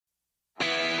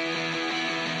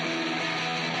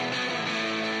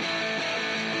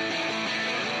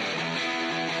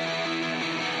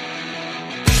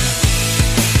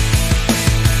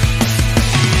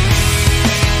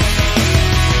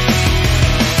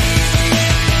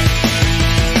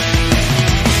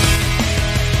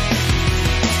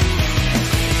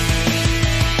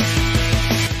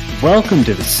Welcome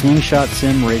to the Slingshot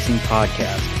Sim Racing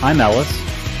Podcast. I'm Ellis.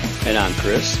 And I'm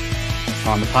Chris.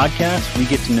 On the podcast, we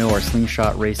get to know our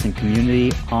Slingshot Racing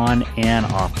community on and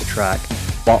off the track,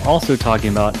 while also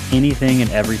talking about anything and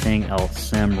everything else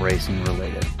sim racing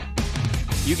related.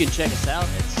 You can check us out at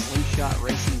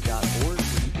slingshotracing.org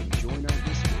where you can join our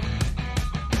Discord.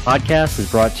 The podcast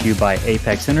is brought to you by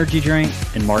Apex Energy Drink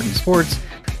and Martin Sports,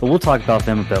 but we'll talk about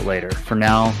them a bit later. For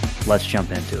now, let's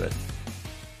jump into it.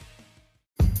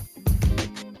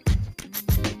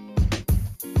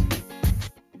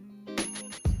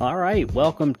 All right,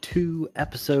 welcome to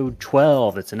episode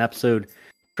 12. It's an episode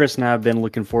Chris and I have been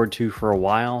looking forward to for a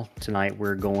while. Tonight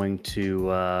we're going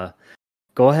to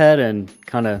go ahead and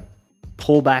kind of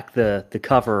pull back the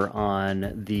cover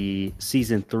on the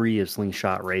season 3 of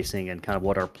Slingshot Racing and kind of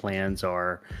what our plans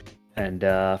are. And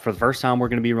for the first time, we're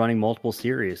going to be running multiple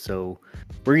series. So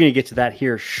we're going to get to that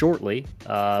here shortly.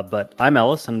 But I'm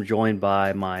Ellis. I'm joined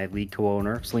by my lead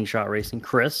co-owner of Slingshot Racing,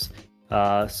 Chris.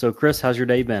 So Chris, how's your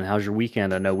day been? How's your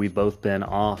weekend? I know we've both been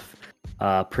off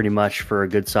pretty much for a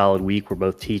good solid week. We're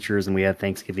both teachers and we had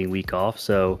Thanksgiving week off.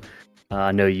 So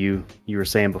I know you were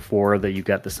saying before that you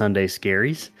got the Sunday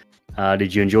scaries.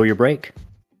 Did you enjoy your break?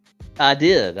 I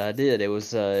did. It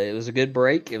was a good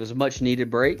break. It was a much needed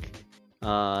break.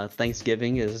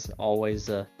 Thanksgiving is always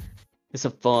it's a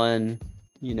fun,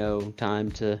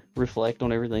 time to reflect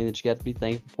on everything that you got to be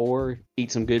thankful for,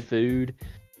 eat some good food,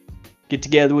 get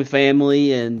together with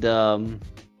family, and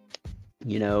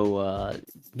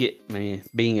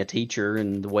being a teacher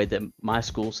and the way that my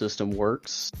school system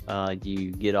works,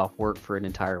 you get off work for an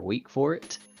entire week for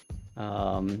it.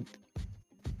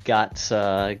 Got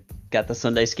the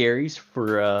Sunday scaries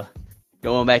for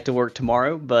going back to work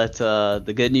tomorrow, but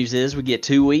the good news is we get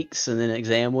 2 weeks and then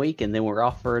exam week, and then we're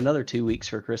off for another 2 weeks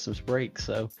for Christmas break.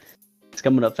 So it's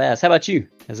coming up fast. How about you?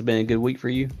 Has it been a good week for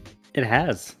you? It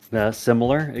has. A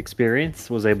similar experience.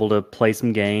 Was able to play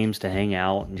some games, to hang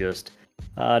out, and just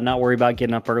not worry about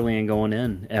getting up early and going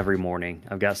in every morning.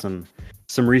 I've got some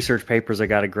research papers I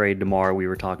got to grade tomorrow. We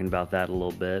were talking about that a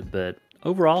little bit, but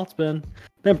overall it's been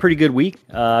a pretty good week.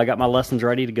 I got my lessons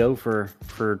ready to go for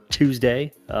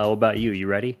Tuesday. What about you? You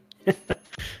ready?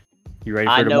 You ready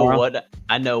for tomorrow?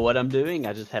 I know what I'm doing.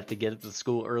 I just have to get up to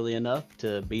school early enough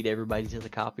to beat everybody to the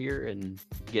copier and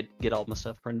get all my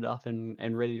stuff printed off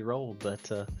and ready to roll.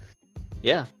 But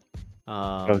yeah,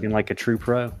 looking like a true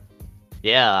pro.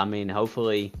 Yeah, I mean,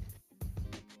 hopefully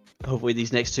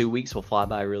these next 2 weeks will fly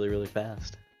by really, really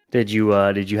fast. Did you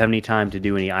have any time to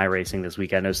do any iRacing this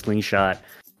week? I know Slingshot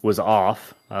was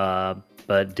off,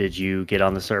 but did you get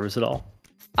on the service at all?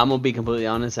 I'm gonna be completely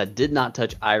honest. I did not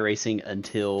touch iRacing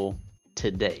until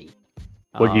today.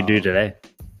 What did you do today?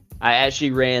 I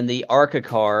actually ran the ARCA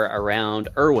car around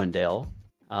Irwindale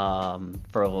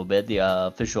for a little bit. The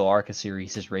official ARCA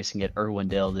series is racing at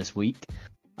Irwindale this week.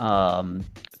 Fun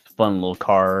little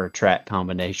car track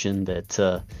combination that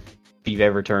if you've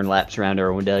ever turned laps around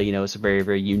Irwindale, it's a very,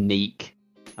 very unique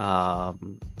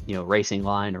racing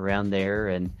line around there,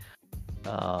 and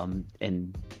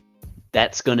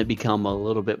that's going to become a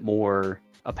little bit more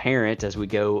apparent as we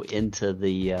go into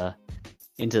the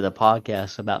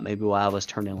podcast about maybe why I was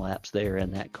turning laps there in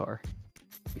that car.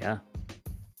 Yeah.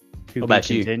 What about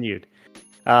you? Continued.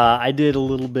 I did a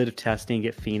little bit of testing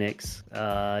at Phoenix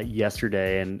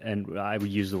yesterday, and I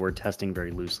would use the word testing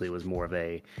very loosely. It was more of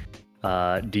a,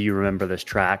 do you remember this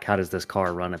track? How does this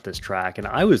car run at this track? And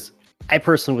I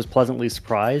personally was pleasantly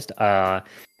surprised, at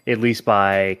least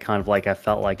by kind of like I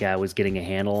felt like I was getting a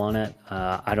handle on it.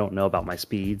 I don't know about my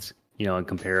speeds, in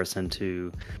comparison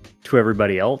to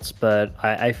everybody else, but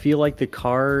I feel like the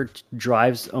car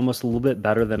drives almost a little bit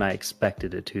better than I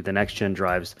expected it to. The next gen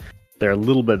drives, they're a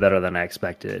little bit better than I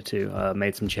expected it to.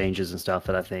 Made some changes and stuff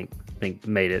that I think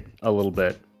made it a little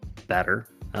bit better.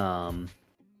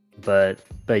 But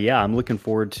yeah, I'm looking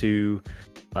forward to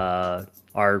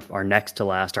our next to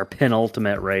last, our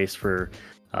penultimate race for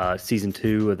season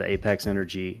 2 of the Apex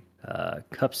Energy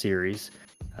Cup Series.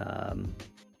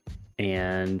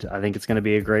 And I think it's going to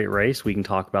be a great race. We can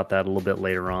talk about that a little bit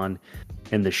later on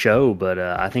in the show, but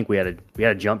I think we had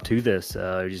to jump to this,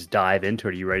 just dive into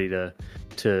it. Are you ready to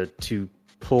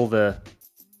pull the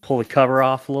cover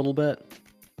off a little bit?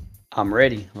 I'm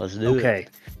ready. Let's do it. Okay.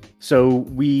 So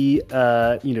we,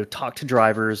 talked to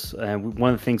drivers, and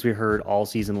one of the things we heard all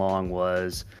season long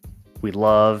was we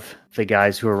love the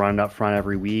guys who are running up front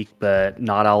every week, but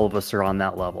not all of us are on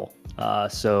that level.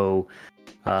 So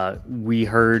we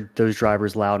heard those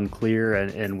drivers loud and clear,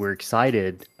 and we're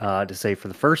excited to say for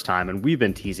the first time, and we've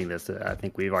been teasing this, I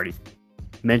think we've already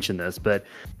mentioned this, but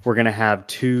we're going to have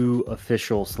 2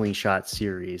 official Slingshot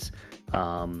series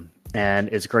And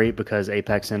it's great because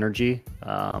Apex Energy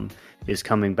is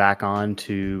coming back on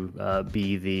to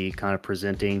be the kind of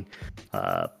presenting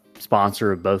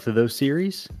sponsor of both of those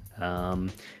series.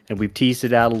 And we've teased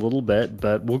it out a little bit,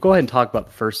 but we'll go ahead and talk about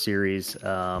the first series,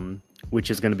 which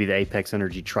is going to be the Apex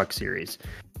Energy Truck Series.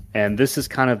 And this is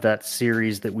kind of that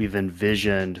series that we've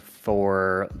envisioned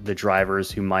for the drivers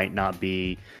who might not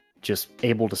be just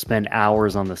able to spend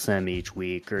hours on the sim each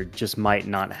week, or just might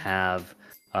not have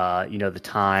the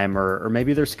time, or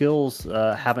maybe their skills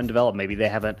haven't developed. Maybe they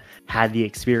haven't had the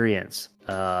experience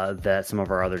that some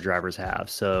of our other drivers have.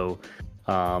 So,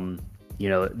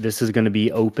 this is going to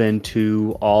be open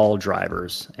to all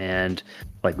drivers. And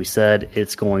like we said,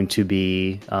 it's going to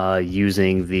be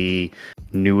using the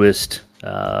newest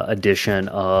edition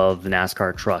of the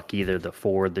NASCAR truck, either the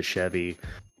Ford, the Chevy,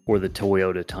 or the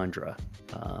Toyota Tundra.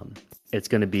 It's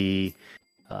going to be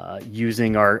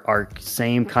using our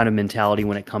same kind of mentality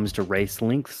when it comes to race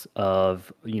lengths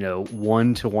of 1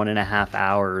 to 1.5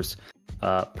 hours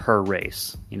per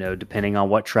race. Depending on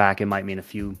what track, it might mean a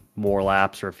few more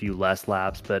laps or a few less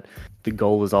laps, but the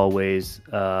goal is always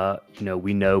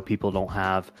we know people don't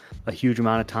have a huge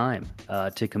amount of time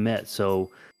to commit, so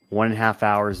 1.5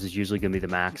 hours is usually going to be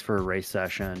the max for a race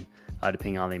session,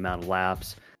 depending on the amount of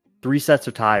laps. 3 sets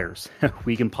of tires.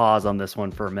 We can pause on this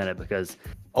one for a minute because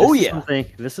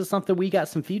this is something we got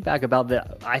some feedback about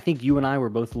that I think you and I were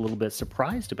both a little bit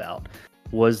surprised about,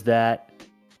 was that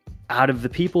out of the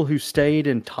people who stayed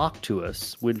and talked to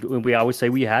us, when we always say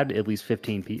we had at least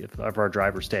 15 of our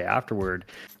drivers stay afterward,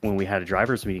 when we had a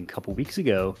drivers meeting a couple weeks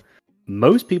ago,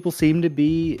 most people seem to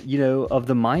be, of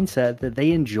the mindset that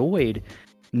they enjoyed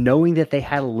knowing that they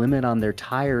had a limit on their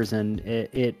tires, and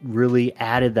it really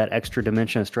added that extra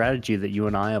dimension of strategy that you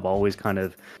and I have always kind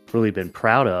of really been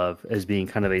proud of as being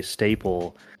kind of a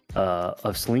staple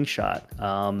of Slingshot.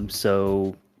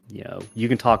 So, you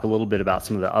can talk a little bit about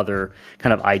some of the other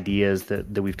kind of ideas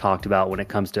that we've talked about when it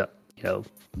comes to,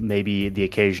 maybe the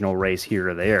occasional race here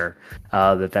or there,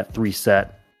 that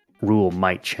 3-set rule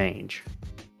might change.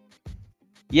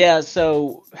 Yeah,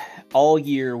 so all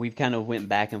year we've kind of went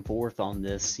back and forth on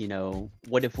this.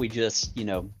 What if we just, there's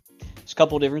a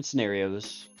couple different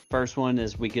scenarios. First one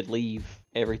is we could leave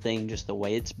everything just the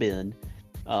way it's been,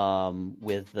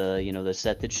 with the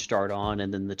set that you start on,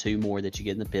 and then the 2 more that you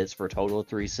get in the pits for a total of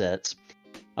 3 sets.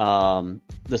 The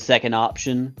second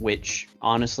option, which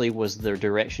honestly was the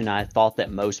direction I thought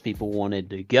that most people wanted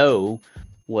to go,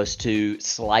 was to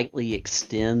slightly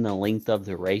extend the length of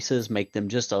the races, make them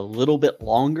just a little bit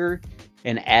longer,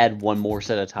 and add 1 more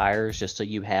set of tires, just so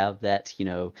you have that,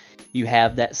 you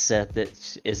have that set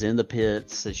that is in the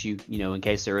pits that in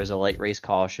case there is a late race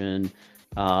caution,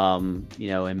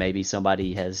 and maybe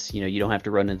somebody has, you don't have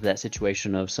to run into that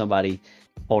situation of somebody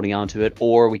holding on to it,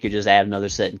 or we could just add another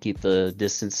set and keep the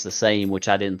distance the same, which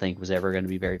I didn't think was ever going to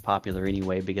be very popular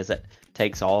anyway, because that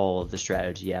takes all of the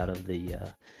strategy out of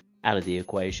the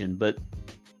equation. But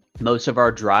most of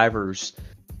our drivers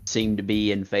seem to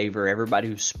be in favor. Everybody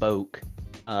who spoke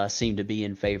seemed to be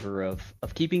in favor of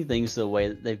keeping things the way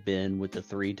that they've been with the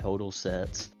 3 total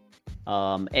sets.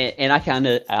 And I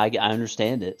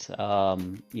understand it.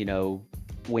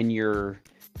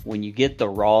 When you get the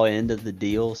raw end of the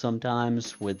deal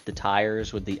sometimes with the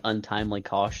tires, with the untimely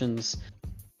cautions,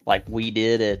 like we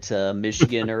did at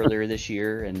Michigan earlier this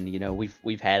year, and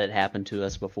we've had it happen to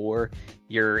us before.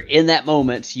 You're in that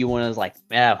moment, you want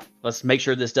to let's make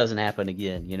sure this doesn't happen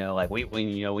again. We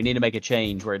need to make a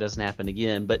change where it doesn't happen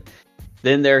again. But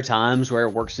then there are times where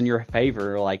it works in your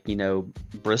favor, like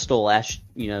Bristol last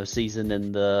season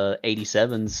in the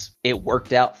 87s. It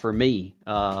worked out for me,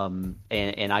 and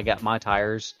I got my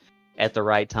tires at the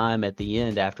right time at the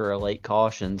end after a late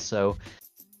caution. So.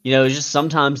 Just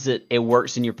sometimes it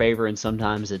works in your favor and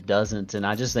sometimes it doesn't. And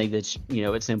I just think that,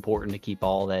 it's important to keep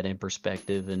all that in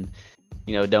perspective and,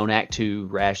 don't act too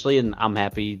rashly. And I'm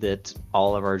happy that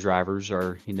all of our drivers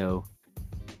are,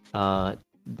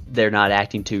 they're not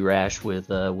acting too rash with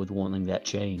wanting that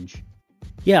change.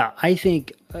 Yeah, I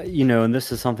think, and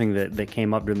this is something that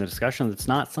came up during the discussion. It's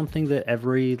not something that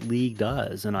every league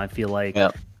does. And I feel like,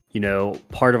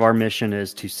 part of our mission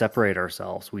is to separate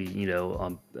ourselves. We,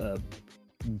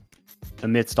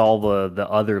 amidst all the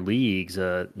other leagues,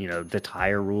 the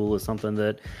tire rule is something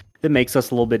that makes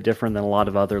us a little bit different than a lot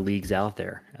of other leagues out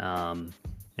there.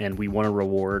 And we want to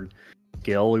reward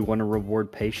skill. We want to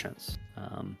reward patience.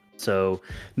 So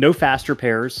no faster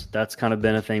pairs. That's kind of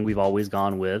been a thing we've always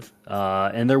gone with.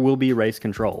 And there will be race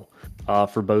control.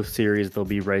 For both series, there'll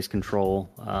be race control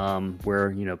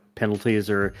where, penalties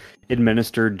are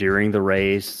administered during the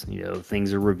race.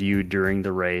 Things are reviewed during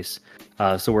the race.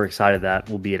 So we're excited that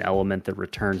will be an element that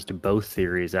returns to both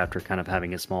series after kind of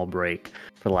having a small break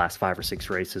for the last 5 or 6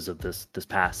 races of this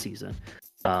past season.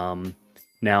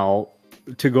 Now,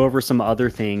 to go over some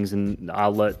other things, and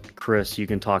I'll let Chris, you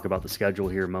can talk about the schedule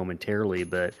here momentarily,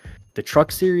 but the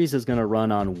Truck Series is going to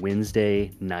run on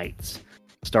Wednesday nights,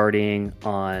 starting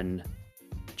on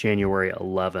January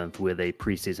 11th with a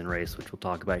preseason race, which we'll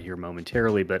talk about here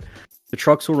momentarily. But the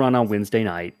trucks will run on Wednesday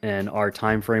night, and our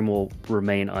time frame will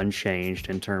remain unchanged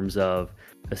in terms of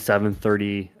a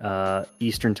 7:30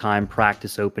 Eastern time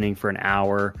practice opening for an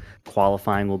hour.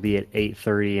 Qualifying will be at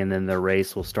 8:30, and then the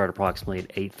race will start approximately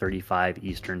at 8:35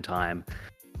 Eastern time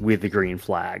with the green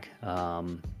flag.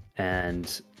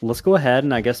 And let's go ahead,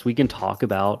 and I guess we can talk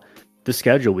about the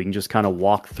schedule. We can just kind of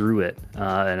walk through it,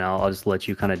 and I'll just let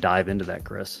you kind of dive into that,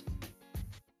 Chris.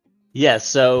 Yeah,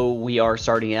 so we are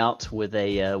starting out with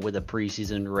a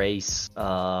preseason race,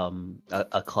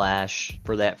 a clash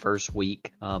for that first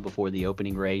week before the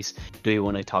opening race. Do you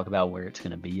want to talk about where it's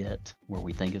going to be at, where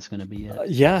we think it's going to be at?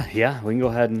 Yeah, we can go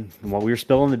ahead and while we were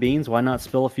spilling the beans, why not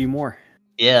spill a few more?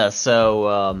 Yeah,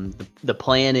 so the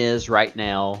plan is right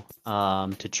now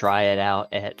to try it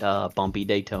out at Bumpy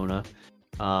Daytona.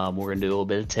 We're going to do a little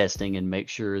bit of testing and make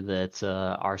sure that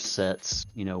our sets,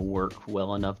 work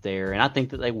well enough there. And I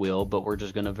think that they will, but we're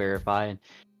just going to verify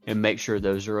and make sure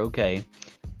those are okay.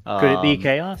 Could it be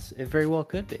chaos? It very well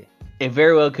could be. It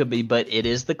very well could be, but it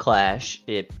is the Clash.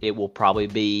 It will probably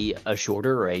be a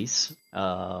shorter race.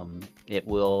 It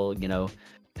will,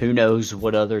 who knows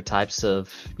what other types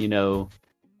of,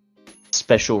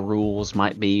 special rules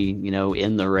might be,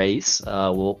 in the race.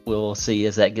 We'll see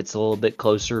as that gets a little bit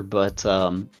closer, but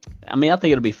I think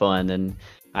it'll be fun, and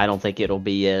I don't think it'll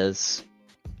be as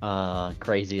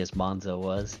crazy as Monza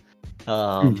was.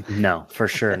 No, for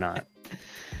sure not.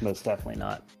 Most definitely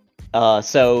not.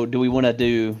 So do we want to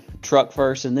do truck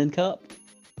first and then Cup?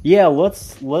 Yeah,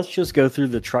 let's just go through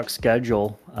the truck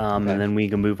schedule, and then we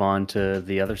can move on to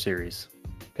the other series.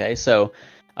 Okay, so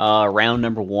round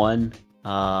number 1.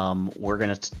 We're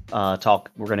gonna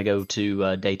go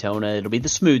to Daytona. It'll be the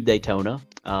smooth Daytona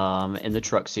in the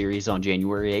truck series on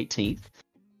January 18th.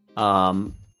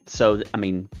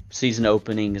 Season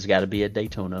opening has got to be at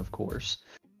Daytona, of course.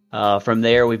 From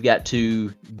there, we've got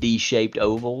 2 D-shaped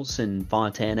ovals in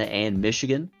Fontana and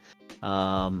Michigan.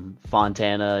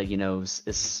 Fontana,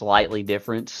 is slightly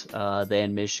different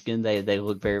than Michigan. They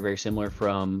look very, very similar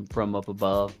from up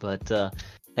above, but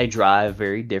they drive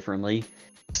very differently.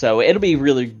 So it'll be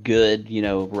really good,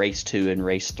 race 2 and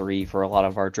race 3 for a lot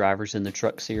of our drivers in the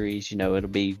truck series. It'll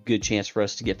be a good chance for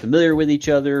us to get familiar with each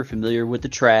other, familiar with the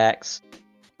tracks,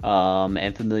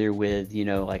 and familiar with,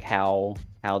 how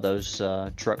those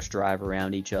trucks drive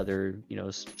around each other.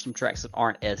 Some tracks that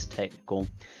aren't as technical.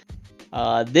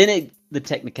 Then the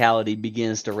technicality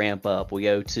begins to ramp up. We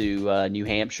go to New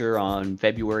Hampshire on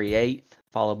February 8th,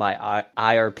 followed by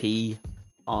IRP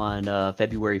on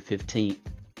February 15th.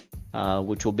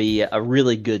 Which will be a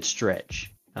really good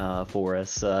stretch for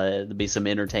us. There'll be some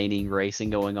entertaining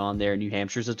racing going on there. New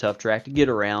Hampshire's a tough track to get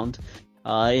around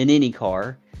in any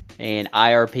car, and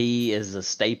IRP is a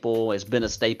staple. It's been a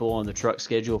staple on the truck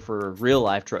schedule for real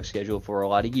life truck schedule for a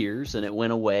lot of years, and it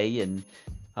went away. And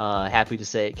happy to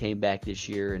say it came back this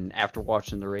year. And after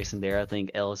watching the racing there, I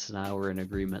think Ellis and I were in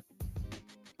agreement.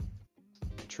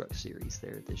 Truck series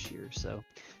there this year, so.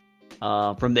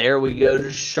 From there, we go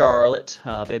to Charlotte,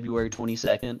 February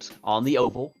 22nd, on the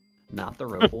oval, not the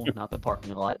roval, not the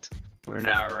parking lot. We're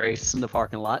not racing the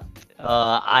parking lot.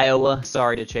 Iowa,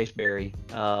 sorry to Chase Berry.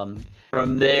 From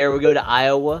there, we go to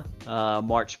Iowa,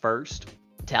 March 1st,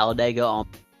 Talladega on.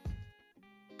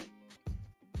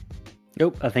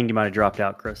 Nope, I think you might have dropped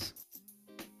out, Chris.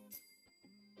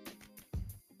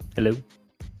 Hello?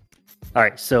 All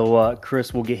right, so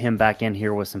Chris, we'll get him back in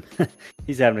here with some.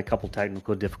 He's having a couple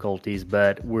technical difficulties,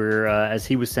 but we're, as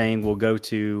he was saying, we'll go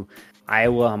to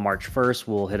Iowa on March 1st.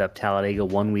 We'll hit up Talladega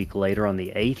 1 week later on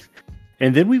the 8th.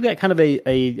 And then we've got kind of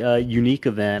a unique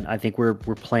event. I think we're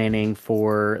planning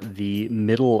for the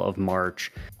middle of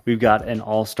March. We've got an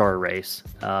all-star race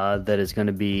that is going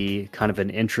to be kind of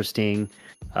an interesting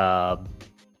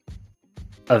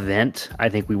event. I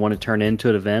think we want to turn into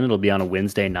an event. It'll be on a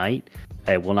Wednesday night.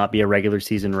 It will not be a regular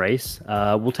season race.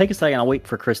 We'll take a second. I'll wait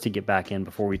for Chris to get back in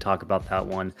before we talk about that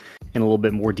one in a little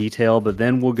bit more detail. But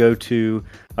then we'll go to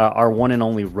our one and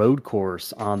only road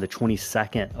course on the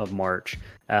 22nd of March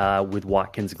with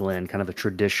Watkins Glen, kind of a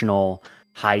traditional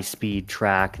high-speed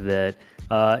track that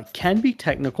can be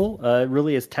technical,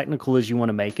 really as technical as you want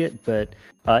to make it, but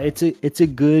it's a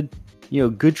good,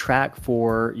 good track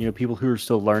for, people who are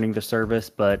still learning the service,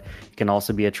 but it can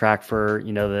also be a track for,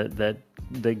 that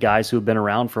the guys who have been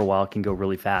around for a while can go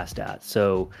really fast at.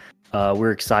 So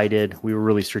we're excited. We were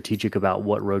really strategic about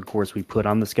what road course we put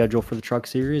on the schedule for the Truck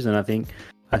Series, and I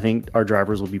think our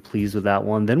drivers will be pleased with that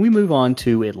one. Then we move on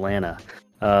to Atlanta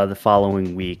the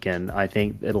following week, and I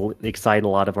think it'll excite a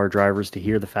lot of our drivers to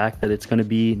hear the fact that it's going to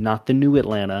be not the new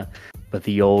Atlanta, but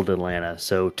the old Atlanta.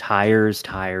 So tires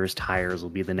will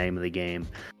be the name of the game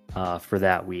for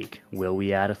that week. Will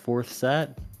we add a fourth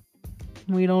set?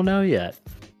 We don't know yet.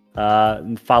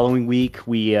 Following week,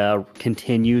 we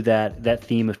continue that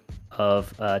theme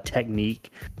of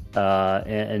technique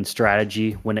and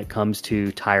strategy when it comes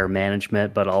to tire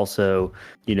management, but also,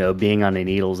 being on a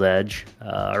needle's edge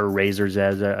or razor's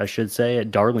edge, I should say,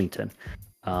 at Darlington.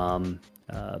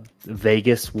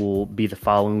 Vegas will be the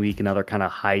following week, another kind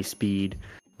of high-speed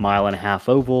mile-and-a-half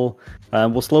oval.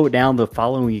 We'll slow it down the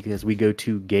following week as we go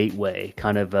to Gateway,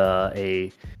 kind of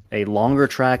a longer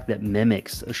track that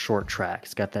mimics a short track.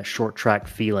 It's got that short track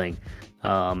feeling.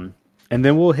 And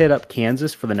then we'll hit up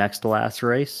Kansas for the next to last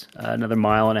race, another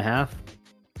mile-and-a-half.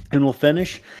 And we'll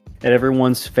finish at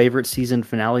everyone's favorite season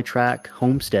finale track,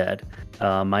 Homestead,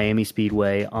 Miami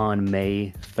Speedway on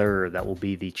May 3rd. That will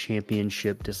be the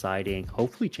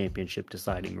hopefully championship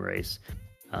deciding race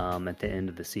at the end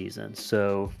of the season.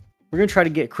 So we're going to try to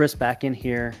get Chris back in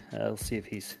here. Let's see if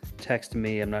he's texting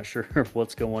me. I'm not sure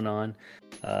what's going on,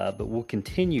 but we'll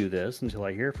continue this until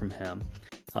I hear from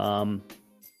him.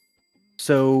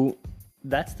 So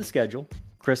that's the schedule.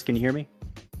 Chris, can you hear me?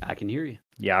 I can hear you.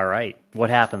 Yeah, all right. What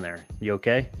happened there? You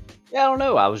okay? Yeah, I don't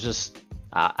know. I was just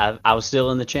I was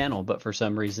still in the channel, but for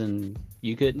some reason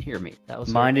you couldn't hear me. That was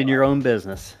minding your own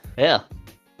business. Yeah.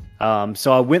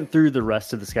 So I went through the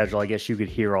rest of the schedule. I guess you could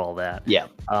hear all that. Yeah.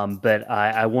 But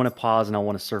I want to pause and I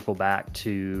want to circle back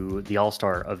to the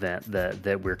All-Star event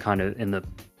that we're kind of in the,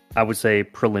 I would say,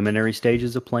 preliminary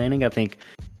stages of planning. I think,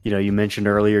 you mentioned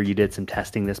earlier you did some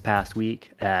testing this past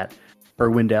week at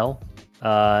Irwindale.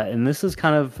 And this is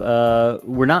kind of,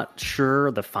 we're not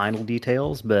sure the final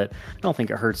details, but I don't think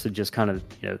it hurts to just kind of,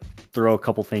 throw a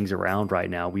couple things around right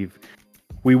now.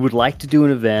 We would like to do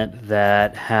an event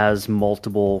that has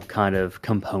multiple kind of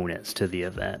components to the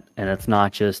event, and it's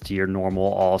not just your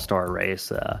normal all-star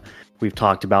race. We've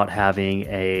talked about having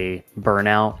a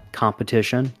burnout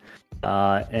competition,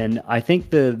 and I think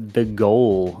the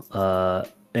goal,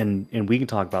 and we can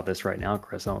talk about this right now,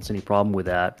 Chris, I don't see any problem with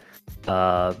that,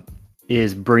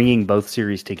 is bringing both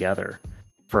series together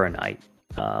for a night.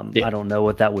 I don't know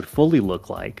what that would fully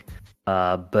look like,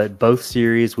 but both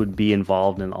series would be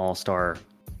involved in the all-star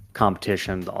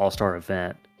competition, the all-star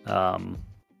event,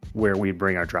 where we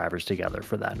bring our drivers together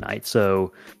for that night.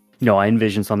 So, I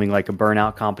envision something like a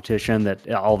burnout competition that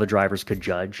all the drivers could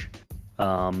judge,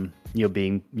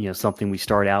 being, something we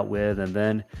start out with. And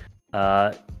then,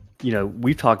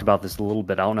 we've talked about this a little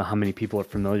bit. I don't know how many people are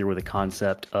familiar with the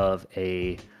concept of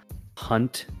a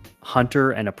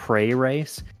hunter and a prey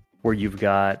race, where you've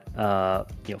got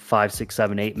 5, 6,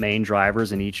 7, 8 main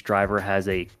drivers, and each driver has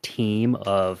a team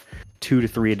of 2 to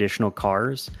 3 additional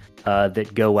cars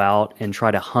that go out and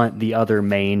try to hunt the other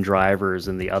main drivers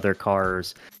and the other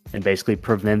cars and basically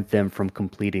prevent them from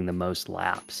completing the most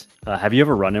laps. Have you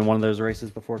ever run in one of those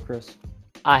races before, Chris?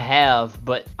 I have,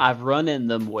 but I've run in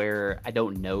them where I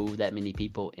don't know that many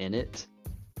people in it.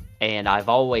 And I've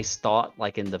always thought,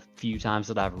 like in the few times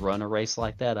that I've run a race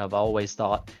like that, I've always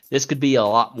thought this could be a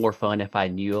lot more fun if I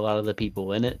knew a lot of the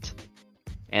people in it.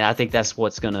 And I think that's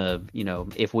what's going to,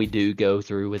 if we do go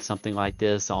through with something like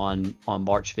this on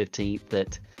March 15th,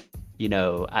 that,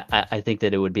 I think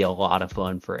that it would be a lot of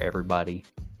fun for everybody.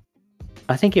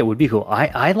 I think it would be cool.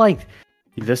 I like,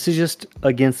 this is just,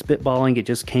 again, spitballing, it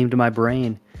just came to my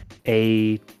brain,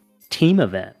 a team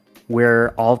event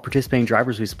where all participating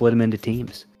drivers, we split them into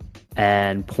teams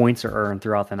and points are earned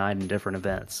throughout the night in different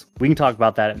events. We can talk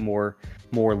about that at more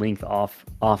length off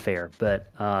air,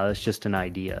 but it's just an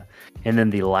idea. And then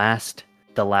the last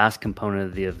component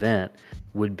of the event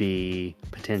would be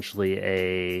potentially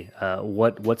a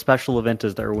what special event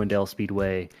does the Irwindale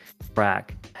Speedway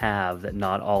track have that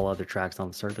not all other tracks on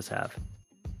the surface have?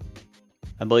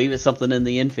 I believe it's something in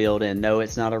the infield, and no,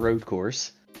 it's not a road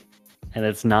course. And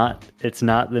it's not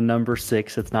the number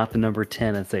 6, it's not the number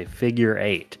 10, it's a figure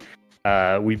 8.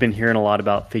 We've been hearing a lot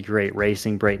about figure 8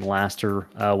 racing. Brayton Laster,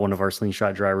 one of our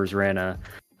slingshot drivers, ran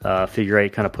a figure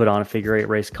 8, kind of put on a figure 8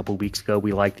 race a couple weeks ago.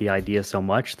 We like the idea so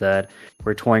much that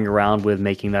we're toying around with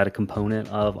making that a component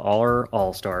of our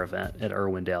all-star event at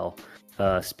Irwindale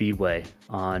Speedway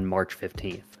on March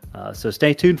 15th. So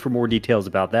stay tuned for more details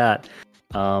about that.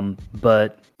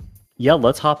 But yeah,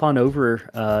 let's hop on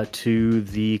over to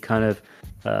the kind of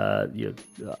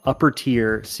upper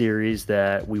tier series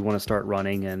that we want to start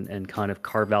running and kind of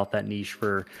carve out that niche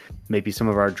for maybe some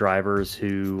of our drivers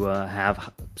who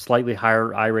have slightly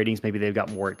higher I ratings. Maybe they've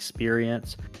got more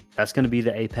experience. That's going to be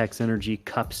the Apex Energy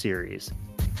Cup Series.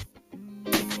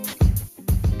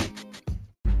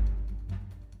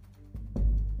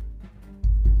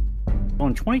 Well,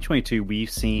 in 2022, we've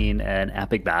seen an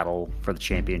epic battle for the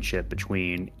championship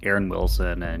between Aaron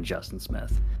Wilson and Justin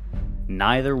Smith.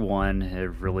 Neither one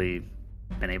have really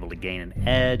been able to gain an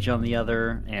edge on the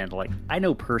other. And I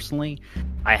know personally,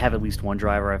 I have at least one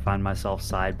driver I find myself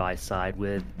side by side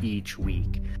with each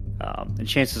week. And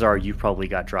chances are you've probably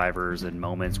got drivers and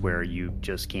moments where you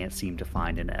just can't seem to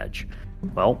find an edge.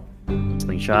 Well,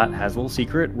 Slingshot has a little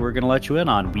secret we're going to let you in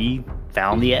on. We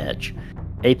found the edge.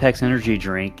 Apex Energy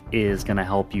Drink is going to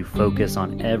help you focus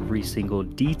on every single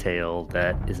detail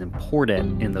that is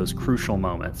important in those crucial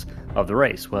moments of the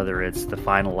race, whether it's the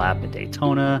final lap at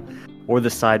Daytona or the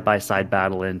side-by-side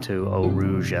battle into Eau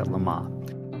Rouge at Le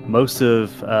Mans. Most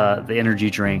of the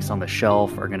energy drinks on the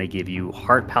shelf are going to give you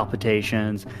heart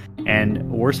palpitations, and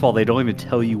worst of all, they don't even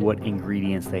tell you what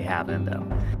ingredients they have in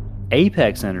them.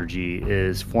 Apex Energy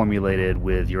is formulated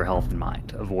with your health in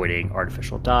mind, avoiding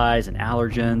artificial dyes and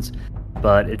allergens,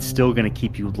 but it's still going to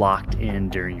keep you locked in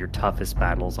during your toughest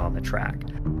battles on the track.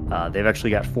 They've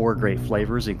actually got 4 great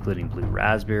flavors, including blue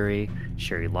raspberry,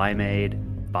 cherry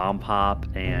limeade, bomb pop,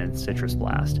 and citrus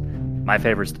blast. My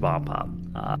favorite's the bomb pop.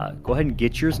 Go ahead and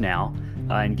get yours now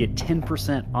and get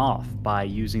 10% off by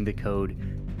using the code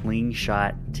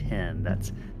Slingshot10.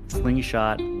 That's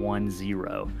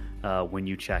Slingshot10 when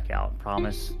you check out.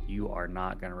 Promise you are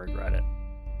not going to regret it.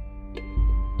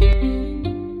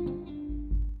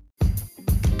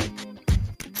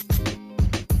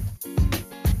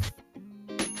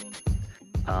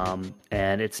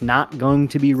 And it's not going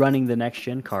to be running the next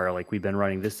gen car like we've been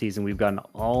running this season. We've got an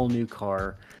all new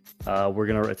car.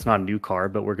 It's not a new car,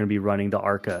 but we're gonna be running the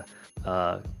ARCA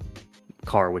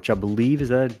car, which I believe is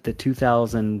the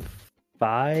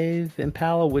 2005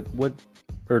 Impala.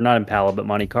 Or not Impala, but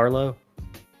Monte Carlo.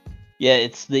 Yeah,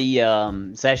 it's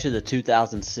it's actually the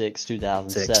 2006,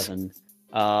 2007.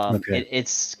 Okay.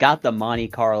 It's got the Monte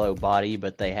Carlo body,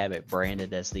 but they have it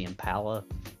branded as the Impala.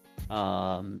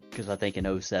 Because I think in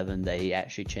 2007 they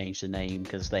actually changed the name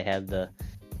because they had the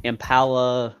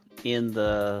Impala in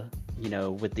the,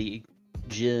 with the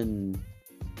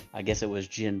I guess it was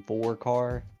Gen 4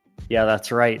 car. Yeah,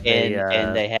 that's right.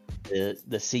 And they had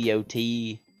the COT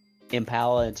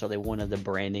Impala, and so they wanted the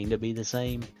branding to be the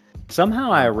same.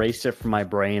 Somehow I erased it from my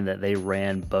brain that they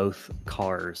ran both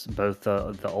cars, both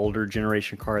the older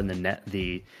generation car and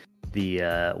the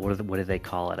what do they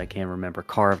call it? I can't remember.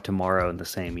 Car of Tomorrow in the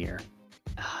same year.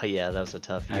 Oh, yeah, that was a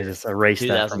tough year. I just erased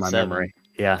that from my memory.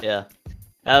 Yeah.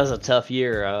 That was a tough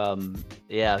year.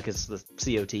 Because the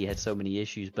COT had so many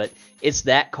issues. But it's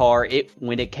that car.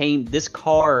 This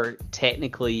car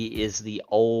technically is the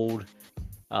old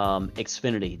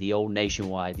Xfinity, the old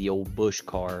Nationwide, the old Busch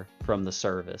car from the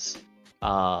service.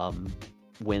 When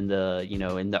in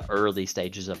the early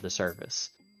stages of the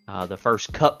service. The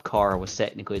first Cup car was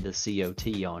technically the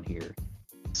COT on here.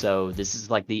 So this is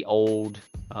like the old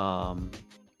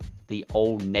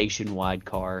Nationwide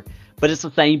car, but it's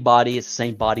the same body, it's the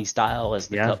same body style as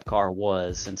the Cup car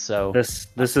was, and so this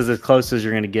is as close as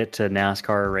you're going to get to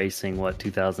NASCAR racing.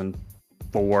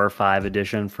 2004 or 5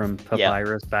 edition from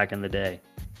Papyrus back in the day.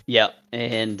 Yep,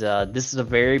 and this is a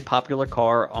very popular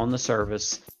car on the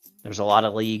service. There's a lot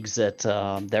of leagues that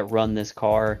run this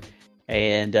car.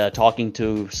 And talking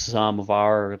to some of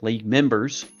our league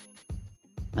members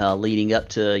leading up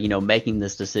to, making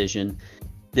this decision,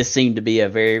 this seemed to be a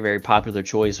very, very popular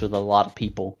choice with a lot of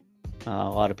people. A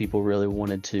lot of people really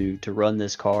wanted to run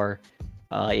this car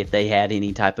if they had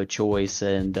any type of choice.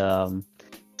 And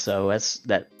so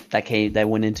that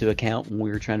went into account when we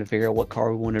were trying to figure out what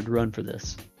car we wanted to run for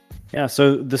this. Yeah,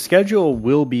 so the schedule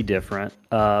will be different,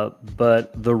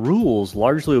 but the rules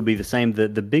largely will be the same. The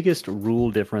biggest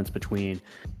rule difference between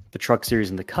the Truck Series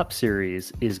and the Cup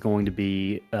Series is going to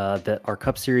be that our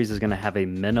Cup Series is going to have a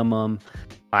minimum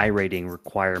I rating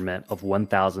requirement of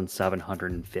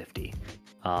 1,750.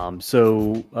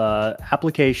 So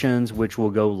applications, which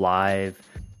will go live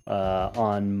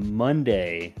on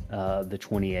Monday, the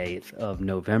 28th of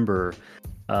November,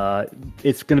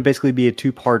 it's going to basically be a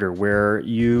 2-parter where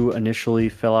you initially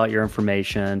fill out your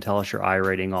information, tell us your I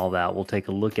rating, all that. We'll take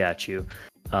a look at you.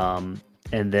 And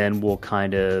then we'll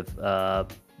kind of,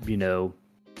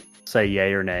 say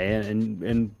yay or nay,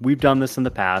 and we've done this in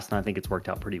the past, and I think it's worked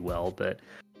out pretty well. But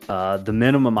the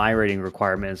minimum iRating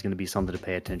requirement is going to be something to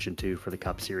pay attention to for the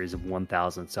Cup Series of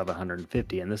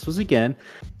 1,750. And this was, again,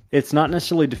 it's not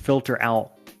necessarily to filter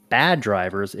out bad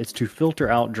drivers, it's to filter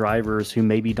out drivers who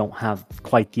maybe don't have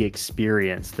quite the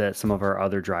experience that some of our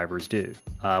other drivers do.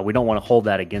 We don't want to hold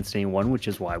that against anyone, which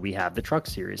is why we have the Truck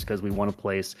Series, because we want a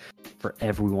place for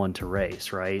everyone to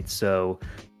race, right? So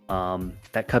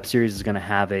that Cup Series is going to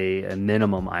have a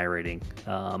minimum iRating.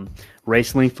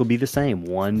 Race length will be the same,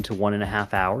 1 to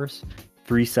 1.5 hours,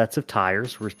 3 sets of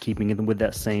tires. We're keeping it with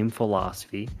that same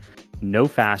philosophy. No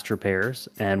fast repairs,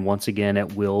 and once again,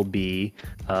 it will be,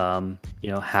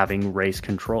 having race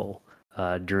control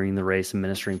during the race,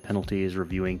 administering penalties,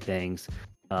 reviewing things,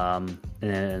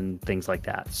 and things like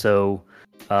that. So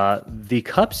the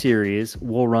Cup Series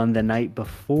will run the night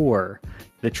before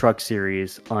the Truck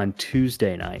Series on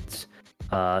Tuesday nights,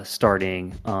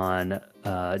 starting on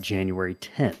January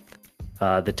 10th.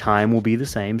 The time will be the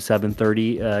same,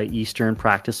 7:30 Eastern.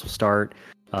 Practice will start.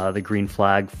 The green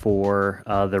flag for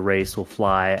the race will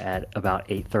fly at about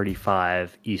 8:35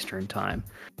 Eastern time,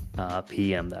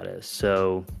 PM that is.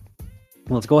 So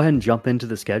let's go ahead and jump into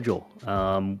the schedule.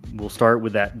 We'll start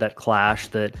with that clash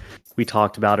that we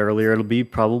talked about earlier. It'll be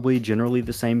probably generally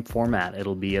the same format.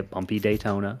 It'll be a bumpy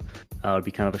Daytona. It'll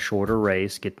be kind of a shorter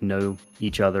race, get to know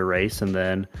each other race, and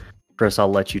then, Chris,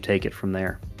 I'll let you take it from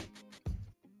there.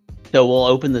 So we'll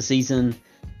open the season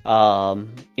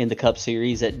in the Cup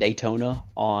Series at Daytona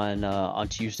on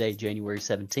Tuesday, January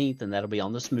 17th, and that'll be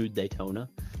on the smooth Daytona.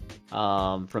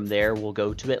 From there, we'll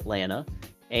go to Atlanta,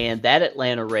 and that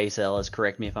Atlanta race, Ellis,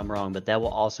 correct me if I'm wrong, but that will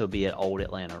also be at Old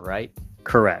Atlanta, right?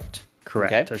 Correct.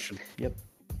 Okay. Yep.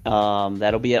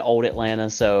 That'll be at Old Atlanta,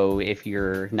 so if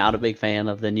you're not a big fan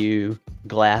of the new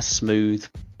glass smooth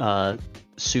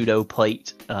pseudo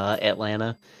plate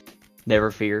Atlanta,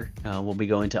 never fear. We'll be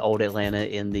going to Old Atlanta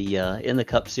in the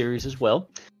Cup Series as well.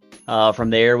 From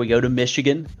there, we go to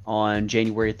Michigan on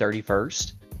January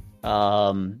 31st.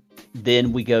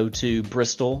 Then we go to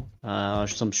Bristol,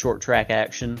 some short track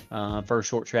action. First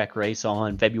short track race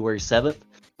on February 7th.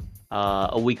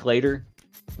 A week later,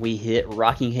 we hit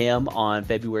Rockingham on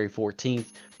February 14th.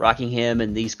 Rockingham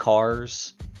in these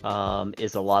cars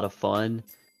is a lot of fun.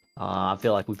 I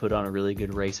feel like we put on a really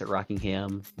good race at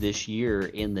Rockingham this year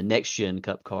in the next gen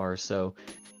Cup car. So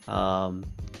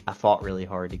I fought really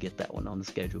hard to get that one on the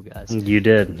schedule, guys. You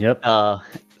did, yep.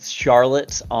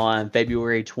 Charlotte on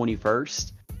February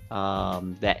 21st.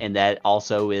 That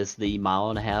also is the 1.5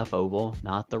 mile oval,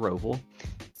 not the Roval.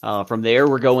 From there,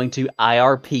 we're going to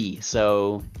IRP.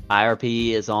 So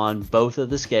IRP is on both of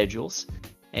the schedules.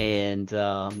 And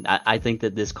I think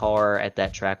that this car at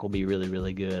that track will be really,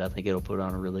 really good. I think it'll put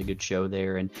on a really good show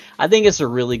there. And I think it's a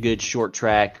really good short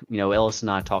track. You know, Ellis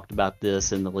and I talked about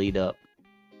this in the lead up.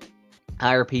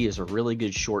 IRP is a really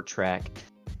good short track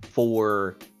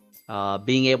for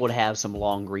being able to have some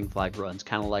long green flag runs,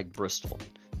 kind of like Bristol.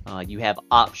 You have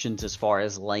options as far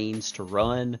as lanes to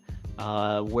run,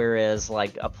 whereas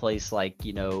like a place like,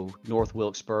 North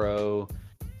Wilkesboro,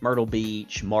 Myrtle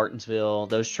Beach, Martinsville,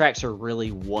 those tracks are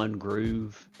really one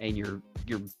groove, and you're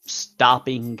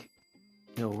stopping,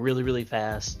 really, really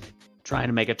fast, trying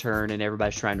to make a turn, and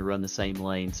everybody's trying to run the same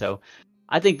lane. So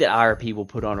I think that IRP will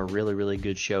put on a really, really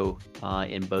good show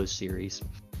in both series.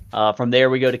 From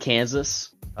there, we go to Kansas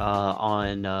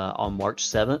on March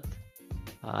 7th.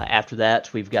 After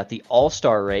that, we've got the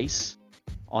All-Star Race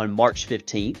on March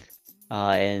 15th.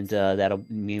 And that'll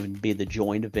be the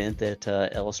joint event that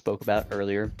Ella spoke about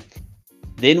earlier.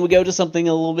 Then we go to something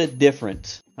a little bit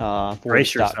different for the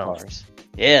stock cars.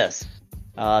 Yes.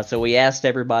 So we asked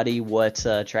everybody what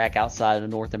track outside of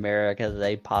North America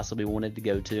they possibly wanted to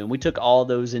go to, and we took all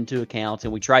those into account,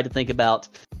 and we tried to think about,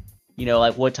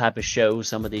 like what type of show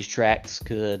some of these tracks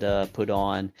could put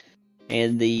on.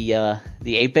 And the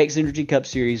Apex Energy Cup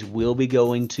Series will be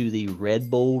going to the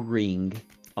Red Bull Ring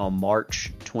on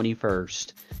March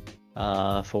 21st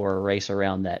for a race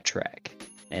around that track.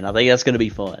 And I think that's going to be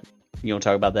fun. You want to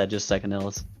talk about that just a second,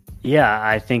 Ellis? Yeah,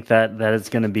 I think that is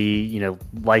going to be,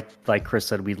 like Chris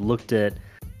said, we looked at,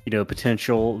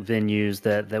 potential venues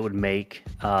that would make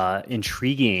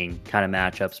intriguing kind of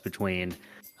matchups between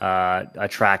a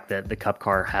track that the Cup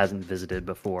car hasn't visited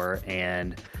before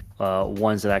and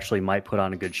ones that actually might put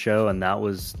on a good show. And that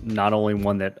was not only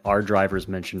one that our drivers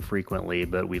mentioned frequently,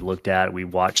 but we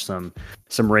watched some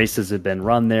races that have been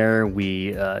run there.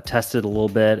 We tested a little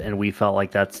bit, and we felt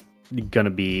like that's going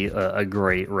to be a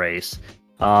great race.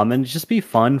 And just be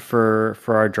fun for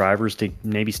our drivers to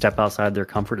maybe step outside their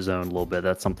comfort zone a little bit.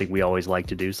 That's something we always like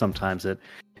to do. Sometimes it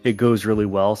it goes really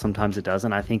well. Sometimes it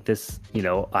doesn't. I think this,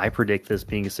 I predict this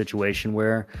being a situation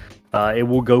where it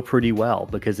will go pretty well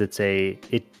because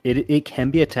it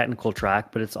can be a technical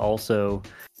track, but it's also,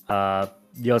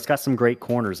 it's got some great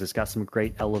corners. It's got some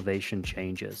great elevation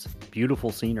changes,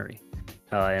 beautiful scenery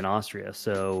in Austria.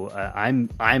 So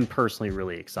I'm personally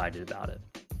really excited about it.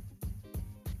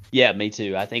 Yeah, me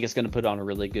too. I think it's going to put on a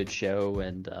really good show,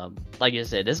 and like I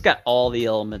said, it's got all the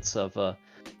elements of a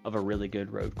really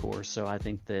good road course. So I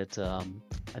think that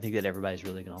everybody's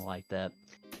really going to like that.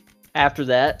 After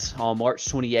that, on March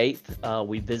 28th,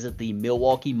 we visit the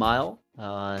Milwaukee Mile.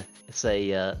 It's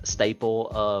a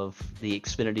staple of the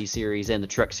Xfinity Series and the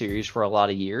Truck Series for a lot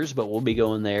of years, but we'll be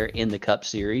going there in the Cup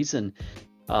Series, and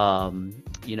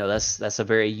that's a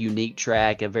very unique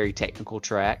track, a very technical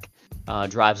track.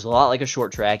 Drives a lot like a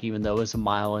short track, even though it's a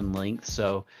mile in length.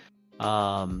 So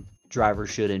drivers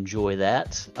should enjoy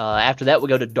that. After that, we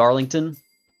go to Darlington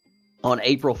on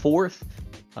April 4th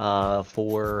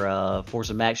for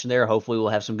some action there. Hopefully, we'll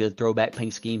have some good throwback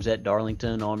paint schemes at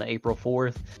Darlington on April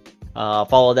 4th.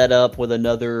 Follow that up with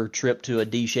another trip to a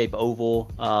D-shaped oval,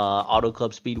 Auto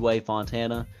Club Speedway,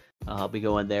 Fontana. I'll be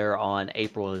going there on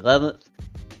April 11th.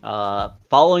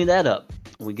 Following that up,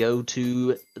 we go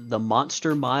to the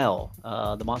Monster Mile.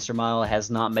 The Monster Mile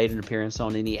has not made an appearance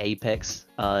on any Apex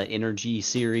Energy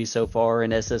series so far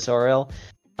in SSRL,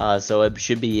 so it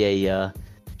should be a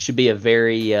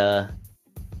very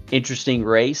interesting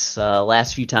race.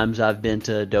 Last few times I've been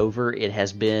to Dover, it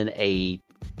has been a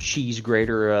cheese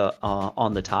grater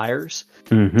on the tires.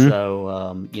 Mm-hmm.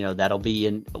 So that'll be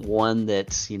one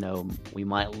that we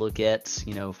might look at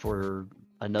for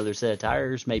another set of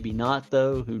tires, maybe not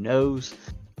though, who knows.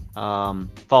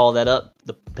 Follow that up,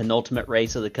 the penultimate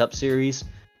race of the Cup Series.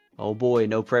 Oh boy,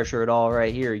 no pressure at all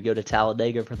right here. You go to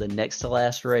Talladega for the next to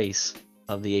last race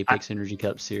of the Apex Energy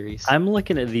Cup Series. I'm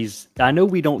looking at these. I know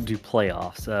we don't do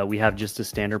playoffs. We have just a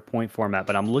standard point format,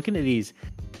 but I'm looking at these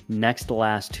next to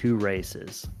last two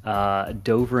races,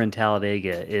 Dover and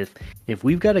Talladega. If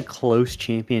we've got a close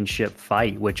championship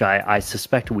fight, which I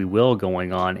suspect we will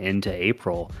going on into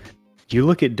April, you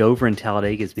look at Dover and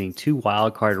Talladega as being two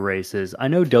wild card races. I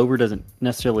know Dover doesn't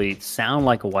necessarily sound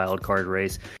like a wild card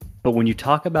race, but when you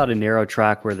talk about a narrow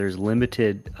track where there's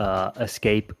limited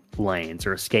escape lanes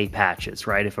or escape hatches,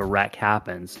 right? If a wreck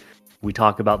happens, we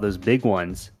talk about those big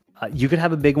ones. You could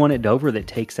have a big one at Dover that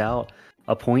takes out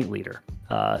a point leader.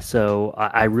 So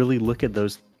I really look at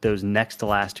those next to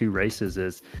last two races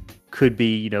as could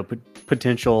be,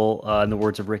 potential, in the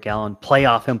words of Rick Allen,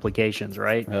 playoff implications,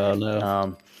 right? Oh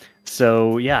no.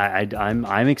 So yeah,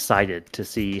 I'm excited to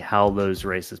see how those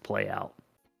races play out.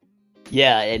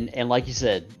 Yeah, and like you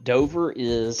said, Dover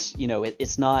is,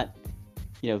 it's not,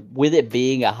 with it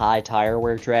being a high tire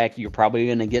wear track, you're probably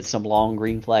going to get some long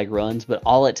green flag runs, but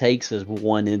all it takes is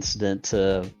one incident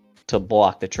to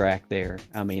block the track there.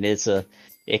 I mean,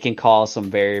 it can cause some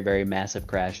very, very massive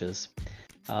crashes.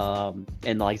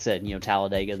 And like I said,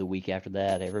 Talladega the week after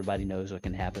that, everybody knows what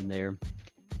can happen there.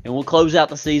 And we'll close out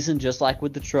the season just like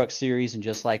with the Truck Series and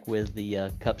just like with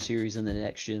the Cup Series and the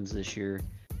Next Gens this year.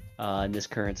 In this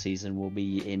current season, we'll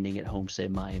be ending at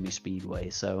Homestead Miami Speedway.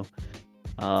 So,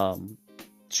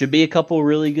 should be a couple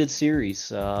really good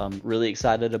series. Really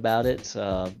excited about it.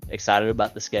 Excited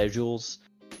about the schedules.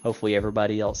 Hopefully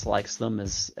everybody else likes them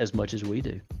as much as we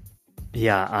do.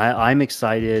 Yeah, I'm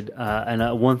excited.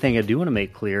 And one thing I do want to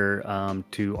make clear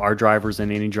to our drivers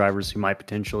and any drivers who might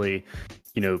potentially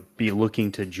be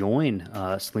looking to join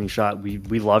Slingshot, we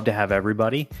love to have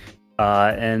everybody,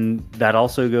 and that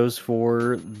also goes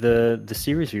for the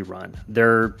series we run.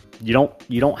 You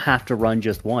don't have to run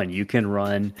just one. You can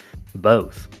run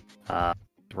both,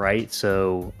 right?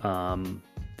 So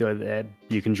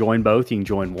you can join both. You can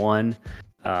join one.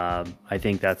 I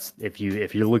think that's if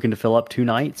you're looking to fill up 2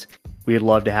 nights, we'd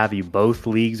love to have you. Both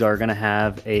leagues are going to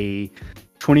have a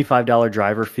 $25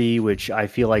 driver fee, which I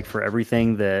feel like for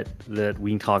everything that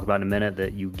we can talk about in a minute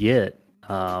that you get,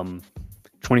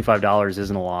 $25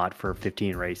 isn't a lot for a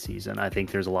 15 race season. I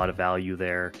think there's a lot of value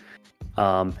there.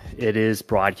 It is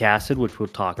broadcasted, which we'll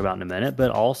talk about in a minute,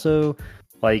 but also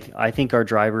I think our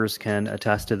drivers can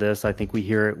attest to this. I think we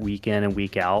hear it week in and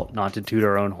week out, not to toot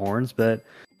our own horns, but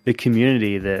the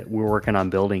community that we're working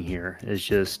on building here is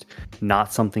just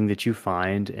not something that you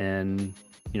find in,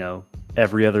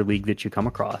 every other league that you come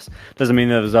across. Doesn't mean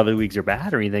that those other leagues are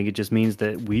bad or anything. It just means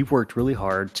that we've worked really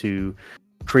hard to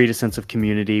create a sense of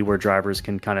community where drivers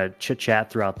can kind of chit chat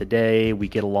throughout the day. We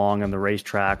get along on the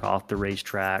racetrack, off the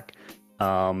racetrack.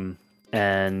 And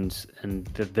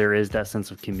there is that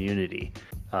sense of community.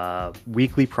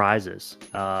 Weekly prizes.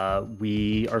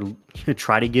 We are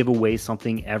try to give away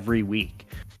something every week.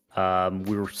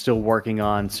 We were still working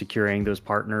on securing those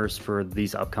partners for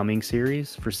these upcoming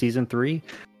series for season 3.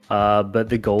 But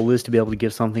the goal is to be able to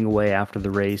give something away after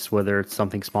the race, whether it's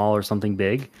something small or something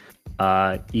big,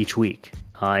 each week,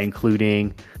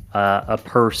 including a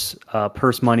purse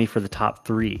money for the top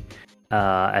 3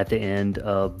 at the end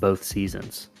of both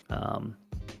seasons,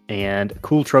 and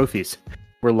cool trophies.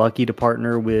 We're lucky to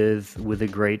partner with a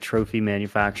great trophy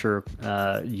manufacturer,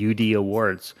 UD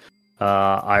Awards.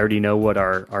 I already know what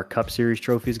our Cup Series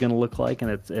trophy is going to look like,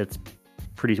 and it's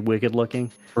pretty wicked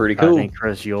looking. Pretty cool. I think,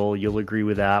 Chris, you'll agree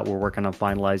with that. We're working on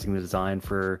finalizing the design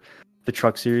for the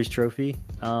Truck Series trophy,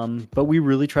 but we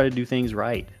really try to do things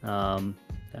right.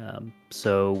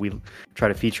 So we try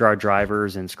to feature our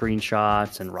drivers in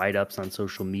screenshots and write-ups on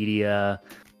social media.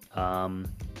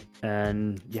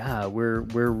 And yeah,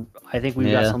 I think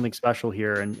we've got something special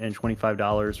here, and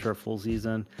 $25 for a full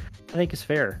season, I think is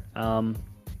fair.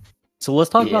 So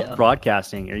let's talk about the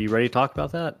broadcasting. Are you ready to talk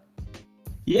about that?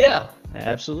 Yeah,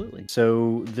 absolutely.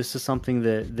 So this is something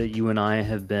that you and I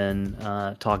have been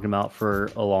talking about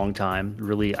for a long time.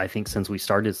 Really, I think since we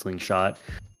started Slingshot.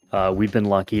 We've been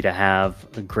lucky to have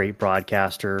a great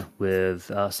broadcaster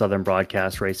with Southern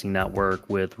Broadcast Racing Network,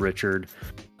 with Richard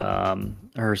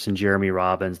Hurst and Jeremy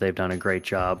Robbins. They've done a great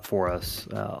job for us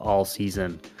all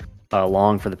season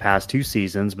long for the past 2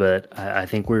 seasons, but I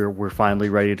think we're finally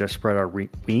ready to spread our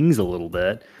wings a little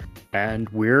bit, and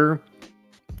we're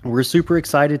super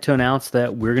excited to announce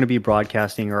that we're going to be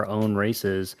broadcasting our own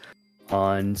races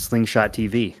on Slingshot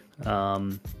TV,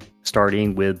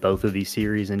 starting with both of these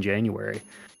series in January.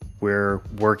 We're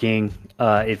working,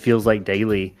 it feels like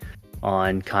daily,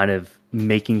 on kind of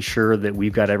making sure that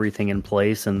we've got everything in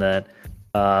place, and that,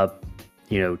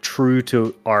 true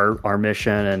to our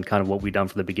mission and kind of what we've done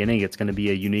from the beginning, it's going to be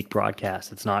a unique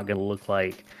broadcast. It's not going to look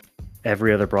like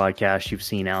every other broadcast you've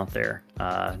seen out there.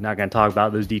 Not going to talk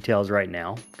about those details right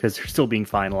now because they're still being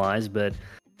finalized, but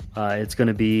it's going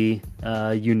to be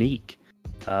unique.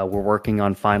 We're working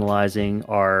on finalizing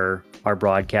our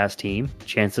broadcast team.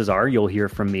 Chances are you'll hear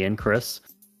from me and Chris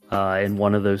in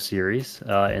one of those series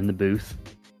in the booth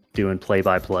doing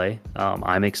play-by-play.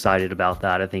 I'm excited about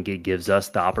that. I think it gives us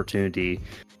the opportunity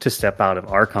to step out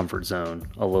of our comfort zone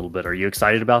a little bit. Are you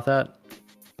excited about that?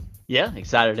 Yeah,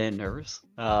 excited and nervous.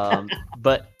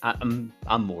 But I'm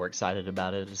more excited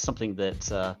about it. It's something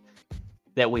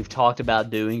that we've talked about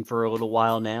doing for a little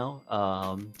while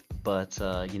now. But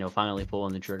finally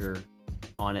pulling the trigger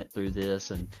on it through this,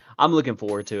 and I'm looking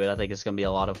forward to it. I think it's going to be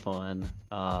a lot of fun.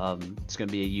 It's going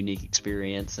to be a unique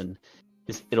experience, and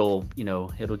it'll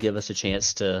give us a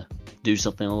chance to do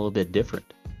something a little bit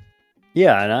different.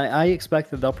 Yeah, and I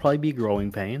expect that there'll probably be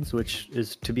growing pains, which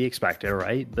is to be expected,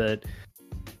 right? But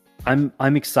I'm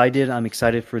excited. I'm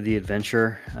excited for the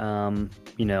adventure.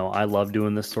 I love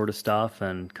doing this sort of stuff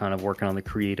and kind of working on the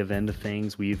creative end of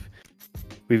things. We've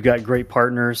got great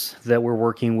partners that we're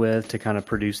working with to kind of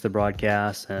produce the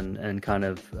broadcast and kind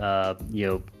of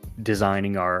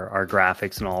designing our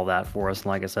graphics and all that for us. And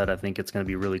like I said, I think it's going to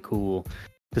be really cool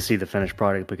to see the finished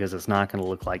product because it's not going to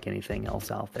look like anything else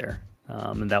out there.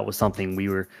 And that was something we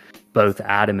were both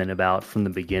adamant about from the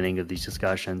beginning of these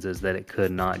discussions, is that it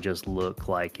could not just look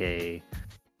like a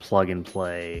plug and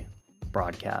play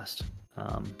broadcast.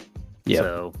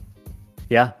 So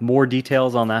yeah, more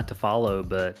details on that to follow,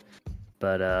 but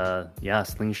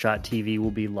Slingshot TV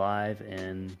will be live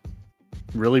in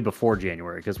really before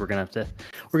January, because we're gonna have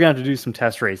to do some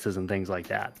test races and things like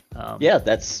that.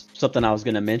 That's something I was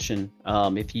going to mention.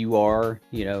 If you are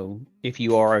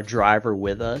a driver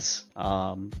with us,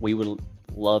 we would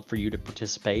love for you to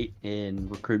participate in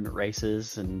recruitment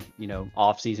races and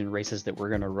off-season races that we're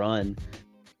going to run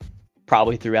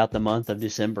probably throughout the month of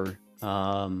December.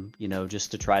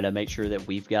 Just to try to make sure that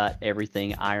we've got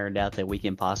everything ironed out that we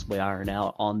can possibly iron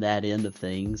out on that end of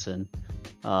things. And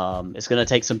it's going to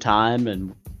take some time,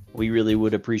 and we really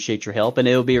would appreciate your help. And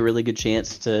it'll be a really good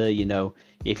chance to,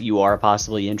 if you are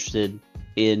possibly interested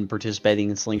in participating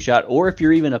in Slingshot, or if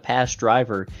you're even a past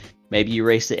driver, maybe you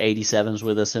raced the 87s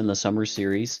with us in the summer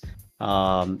series,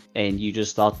 and you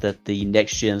just thought that the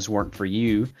next gens weren't for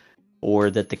you,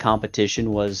 or that the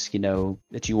competition was,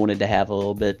 that you wanted to have a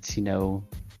little bit,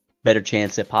 better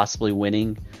chance at possibly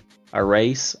winning a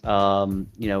race,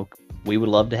 we would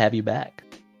love to have you back.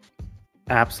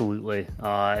 Absolutely.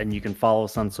 And you can follow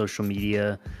us on social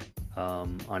media.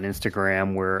 On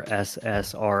Instagram, we're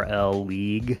SSRL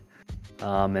League.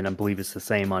 And I believe it's the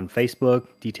same on Facebook.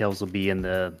 Details will be in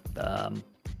the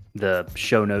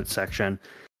show notes section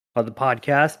of the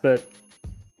podcast. But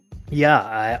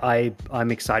yeah,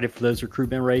 I'm excited for those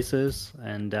recruitment races,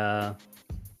 and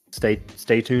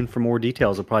stay tuned for more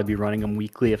details. I'll probably be running them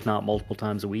weekly, if not multiple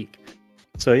times a week.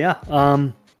 So yeah,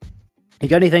 you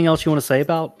got anything else you want to say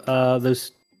about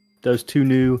those two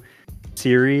new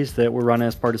series that we're running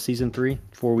as part of season 3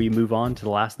 before we move on to the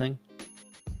last thing?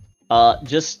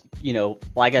 Just,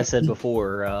 like I said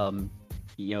before,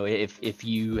 if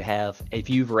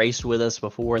you've raced with us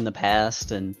before in the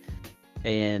past, and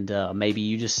maybe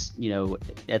you just,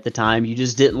 at the time you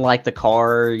just didn't like the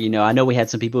car. I know we had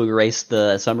some people who raced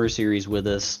the summer series with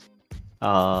us,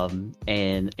 and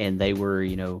they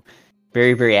were,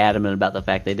 very, very adamant about the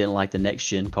fact they didn't like the next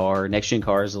gen car. Next gen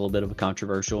car is a little bit of a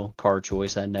controversial car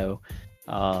choice, I know.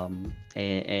 And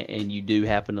you do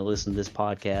happen to listen to this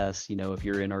podcast, if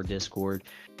you're in our Discord,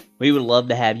 we would love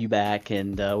to have you back,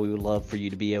 and we would love for you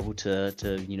to be able to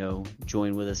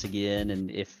join with us again.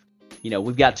 And if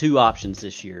we've got 2 options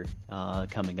this year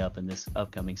coming up in this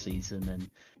upcoming season, and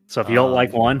so if you don't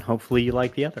like one, hopefully you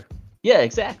like the other. Yeah,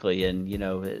 exactly. And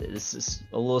this is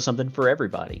a little something for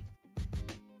everybody.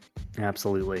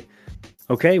 Absolutely.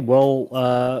 Okay,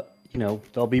 well,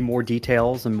 there'll be more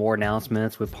details and more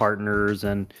announcements with partners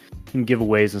and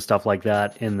giveaways and stuff like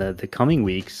that in the coming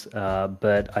weeks.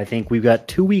 But I think we've got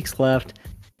 2 weeks left,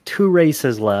 2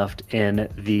 races left in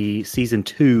the season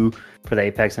 2 for the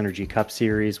Apex Energy Cup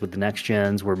Series with the next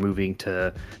gens. We're moving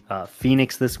to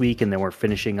Phoenix this week, and then we're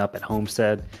finishing up at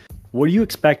Homestead. What are you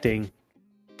expecting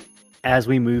as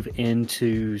we move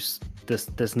into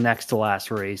this next to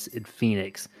last race in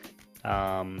Phoenix?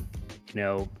 I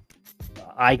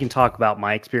can talk about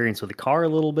my experience with the car a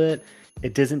little bit.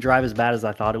 It doesn't drive as bad as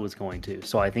I thought it was going to.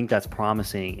 So I think that's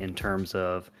promising in terms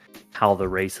of how the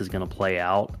race is going to play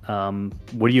out.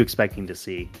 What are you expecting to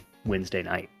see Wednesday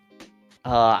night?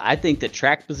 I think that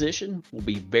track position will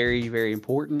be very, very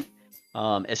important,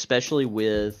 especially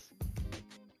with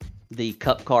the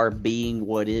Cup car being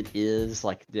what it is.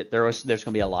 Like there's going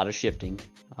to be a lot of shifting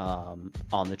on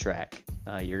the track.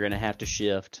 You're going to have to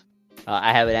shift.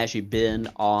 I haven't actually been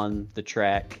on the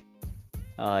track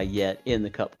yet in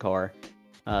the Cup car,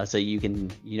 so you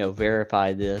can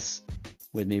verify this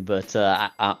with me. But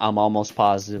I'm almost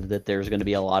positive that there's going to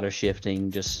be a lot of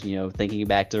shifting. Just thinking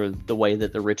back to the way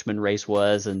that the Richmond race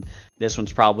was, and this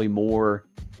one's probably more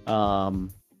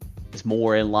is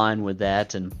more in line with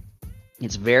that. And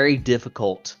it's very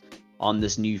difficult on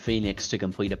this new Phoenix to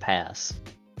complete a pass.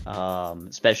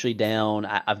 Especially down,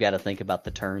 I've got to think about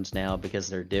the turns now because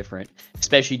they're different,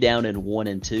 especially down in 1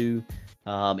 and 2.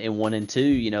 In 1 and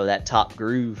 2, that top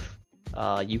groove,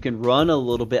 you can run a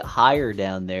little bit higher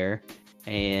down there,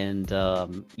 and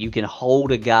you can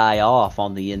hold a guy off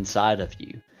on the inside of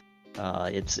you.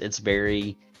 It's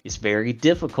very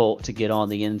difficult to get on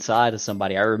the inside of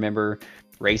somebody. I remember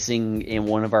racing in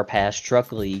one of our past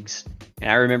truck leagues, and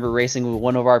I remember racing with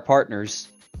one of our partners,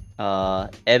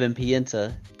 Evan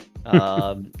Pienta,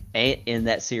 in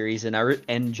that series,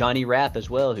 and Johnny Rapp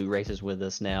as well, who races with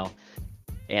us now.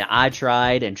 And I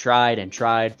tried and tried and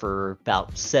tried for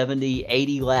about 70,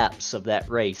 80 laps of that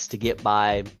race to get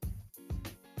by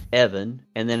Evan,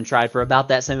 and then tried for about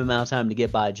that same amount of time to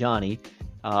get by Johnny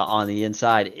on the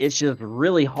inside. It's just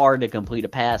really hard to complete a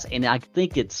pass, and I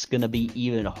think it's going to be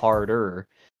even harder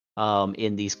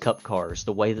in these Cup cars,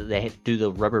 the way that they do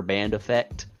the rubber band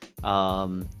effect.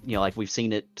 Like we've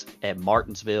seen it at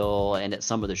Martinsville and at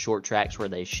some of the short tracks where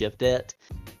they shift it.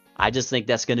 I just think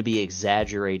that's going to be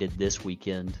exaggerated this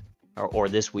weekend or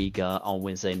this week on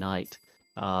Wednesday night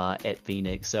at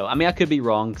Phoenix. So, I could be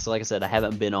wrong. So, like I said, I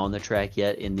haven't been on the track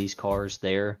yet in these cars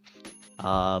there.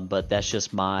 But that's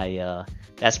just my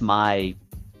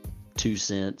 2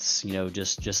 cents,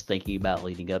 just thinking about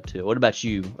leading up to it. What about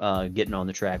you getting on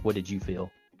the track? What did you feel?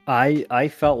 I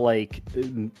felt like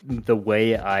the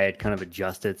way I had kind of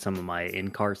adjusted some of my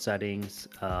in-car settings,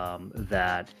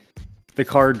 that the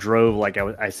car drove, like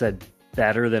I said,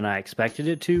 better than I expected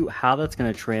it to. How that's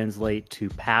going to translate to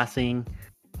passing,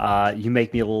 you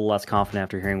make me a little less confident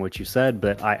after hearing what you said,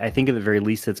 but I think at the very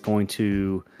least it's going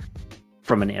to,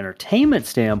 from an entertainment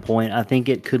standpoint, I think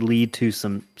it could lead to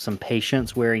some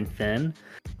patience wearing thin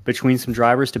between some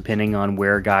drivers depending on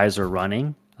where guys are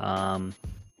running.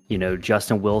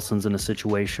 Justin Wilson's in a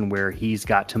situation where he's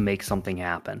got to make something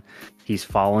happen. He's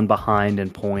fallen behind in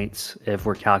points if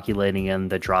we're calculating in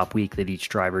the drop week that each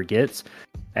driver gets.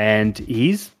 And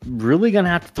he's really going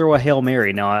to have to throw a Hail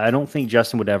Mary. Now, I don't think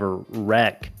Justin would ever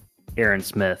wreck Aaron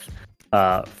Smith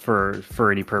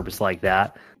for any purpose like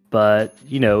that. But,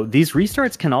 these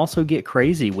restarts can also get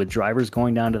crazy with drivers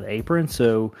going down to the apron.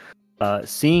 So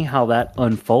seeing how that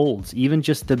unfolds, even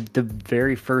just the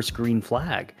very first green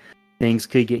flag, things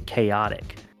could get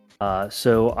chaotic.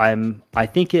 So I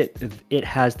think it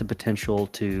has the potential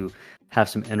to have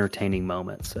some entertaining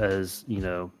moments. As you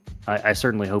know, I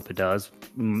certainly hope it does.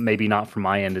 Maybe not from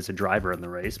my end as a driver in the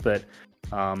race, but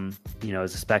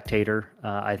as a spectator,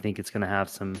 I think it's going to have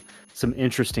some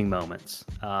interesting moments.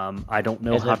 I don't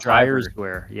know As a how driver. tires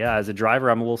wear. Yeah, as a driver,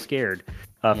 I'm a little scared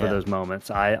for Yeah. those moments.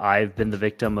 I've been the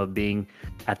victim of being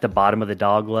at the bottom of the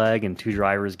dog leg and two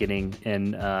drivers getting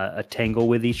in a tangle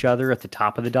with each other at the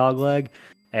top of the dog leg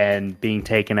and being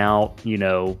taken out,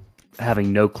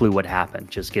 having no clue what happened,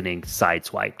 just getting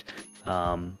sideswiped.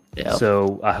 Yeah.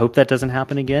 So I hope that doesn't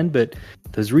happen again, but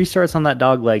those restarts on that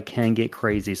dog leg can get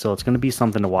crazy. So it's going to be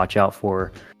something to watch out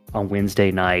for on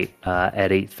Wednesday night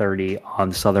at 8:30 on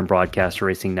the Southern Broadcast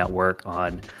Racing Network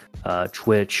on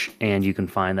Twitch. And you can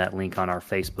find that link on our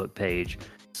Facebook page,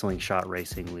 Slingshot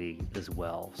Racing League, as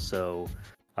well. So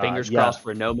Fingers crossed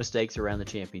for no mistakes around the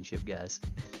championship, guys.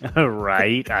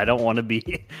 Right. I don't want to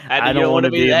be. I don't want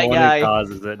to be that the one guy. who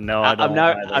causes it. No, I don't.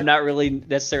 I'm not really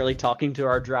necessarily talking to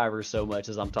our drivers so much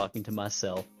as I'm talking to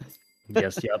myself.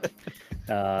 Yes. Yep.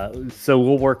 So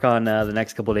we'll work on the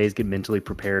next couple of days, get mentally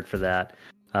prepared for that.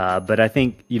 But I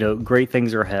think great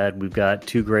things are ahead. We've got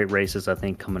two great races, I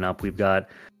think, coming up. We've got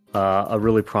a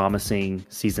really promising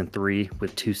season 3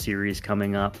 with 2 series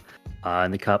coming up,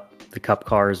 in the cup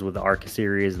cars with the ARCA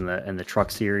series and the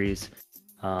truck series,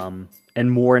 and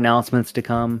more announcements to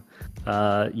come,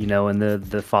 in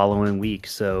the following week.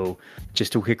 So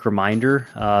just a quick reminder,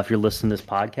 if you're listening to this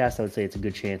podcast, I would say it's a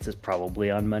good chance it's probably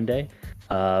on Monday.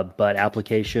 But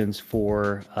applications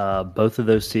for both of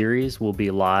those series will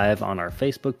be live on our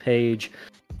Facebook page,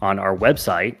 on our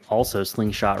website, also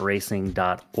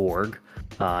slingshotracing.org.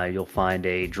 You'll find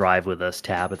a Drive With Us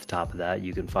tab at the top of that.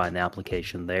 You can find the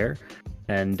application there.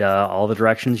 And all the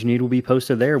directions you need will be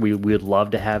posted there. We would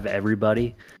love to have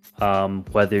everybody,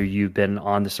 whether you've been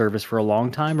on the service for a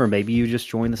long time or maybe you just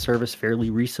joined the service fairly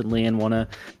recently and want to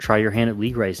try your hand at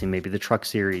league racing. Maybe the truck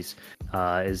series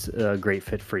is a great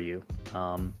fit for you.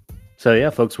 So yeah,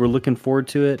 folks, we're looking forward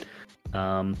to it.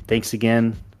 Thanks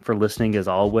again for listening as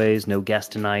always. No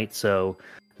guest tonight, so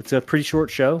it's a pretty short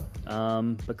show.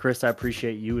 But Chris, I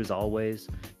appreciate you as always.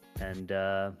 And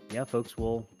yeah, folks,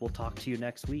 we'll talk to you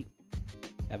next week.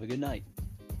 Have a good night.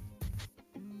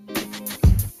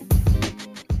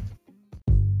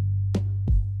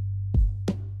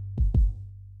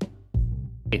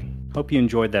 Hope you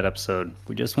enjoyed that episode.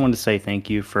 We just wanted to say thank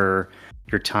you for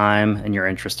your time and your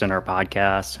interest in our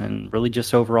podcast, and really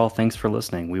just overall thanks for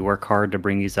listening. We work hard to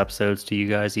bring these episodes to you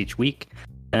guys each week,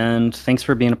 and thanks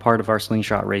for being a part of our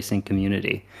Slingshot Racing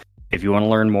community. If you want to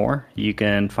learn more, you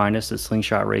can find us at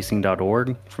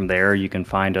slingshotracing.org. From there, you can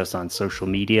find us on social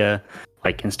media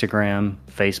like Instagram,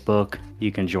 Facebook.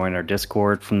 You can join our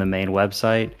Discord from the main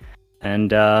website.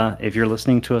 And if you're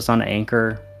listening to us on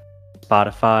Anchor,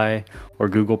 Spotify, or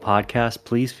Google Podcasts,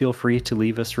 please feel free to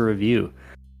leave us a review.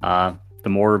 The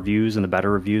more reviews and the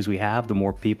better reviews we have, the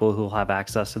more people who will have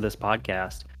access to this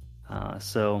podcast.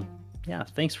 So, yeah,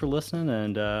 thanks for listening,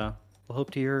 and we'll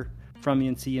hope to hear from you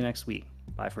and see you next week.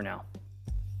 Bye for now.